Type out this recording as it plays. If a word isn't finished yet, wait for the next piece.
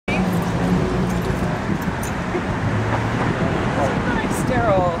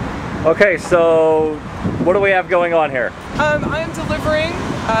Okay, so what do we have going on here? I'm delivering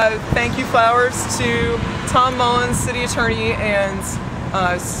thank you flowers to Tom Mullins, City Attorney, and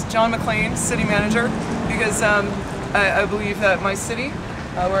John MacLean, City Manager, because I believe that my city,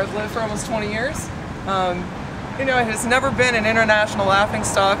 where I've lived for almost 20 years, you know, it has never been an international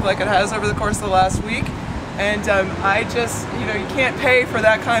laughingstock like it has over the course of the last week. And I just, you know, you can't pay for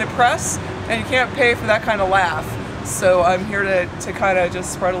that kind of press, and you can't pay for that kind of laugh. So I'm here to kind of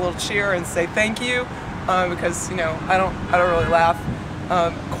just spread a little cheer and say thank you, because, you know, I don't really laugh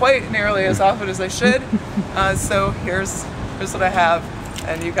quite nearly as often as I should. So here's what I have,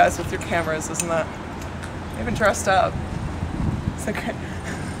 and you guys with your cameras, isn't that even dressed up? It's okay.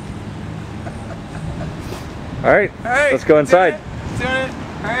 All right, let's go inside. Doing it.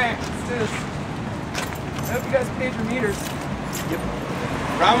 All right, let's do this. I hope you guys paid your meters. Yep.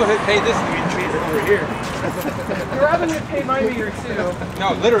 Robin Hood paid this meter over here. Robin Hood paid my meter too.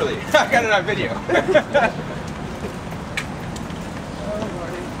 No, literally. I got it on video. Oh,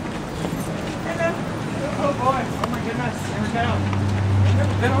 Lordy. Oh boy. Oh my goodness. They were down. I've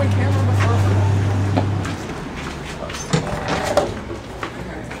never been on camera before.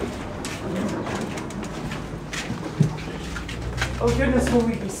 Oh goodness, will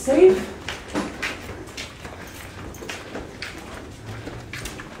we be safe?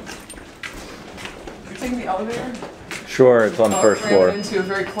 You're taking the elevator? Sure, it's on the first floor. Into a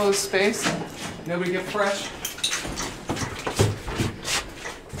very closed space. Nobody get fresh.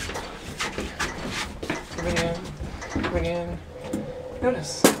 Coming in.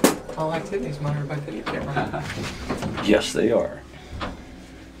 Notice, all activities monitored by video camera. Yes, they are.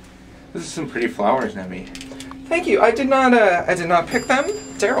 This is some pretty flowers, Nemi. Thank you. I did not pick them.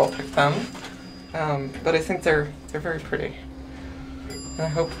 Daryl picked them, but I think they're very pretty, and I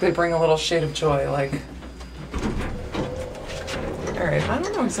hope they bring a little shade of joy. Like, all right, I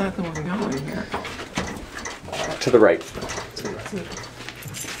don't know exactly where we're going here. To the right.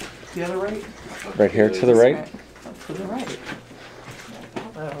 The other right. Right here, to the right. Right. To the right.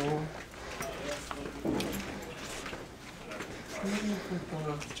 Hello.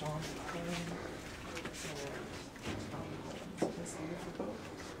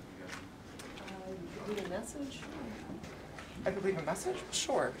 Leave a message? I could leave a message?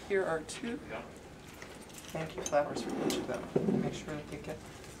 Sure. Here are 2 thank you flowers for each of them. Make sure that they get.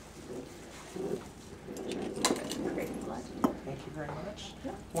 Thank you very much.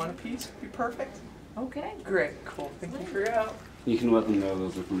 Yeah. 1 apiece would be perfect. Okay. Great. Cool. Thank you for your help. You can let them know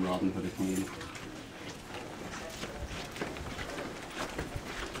those are from Robin Hood Clean.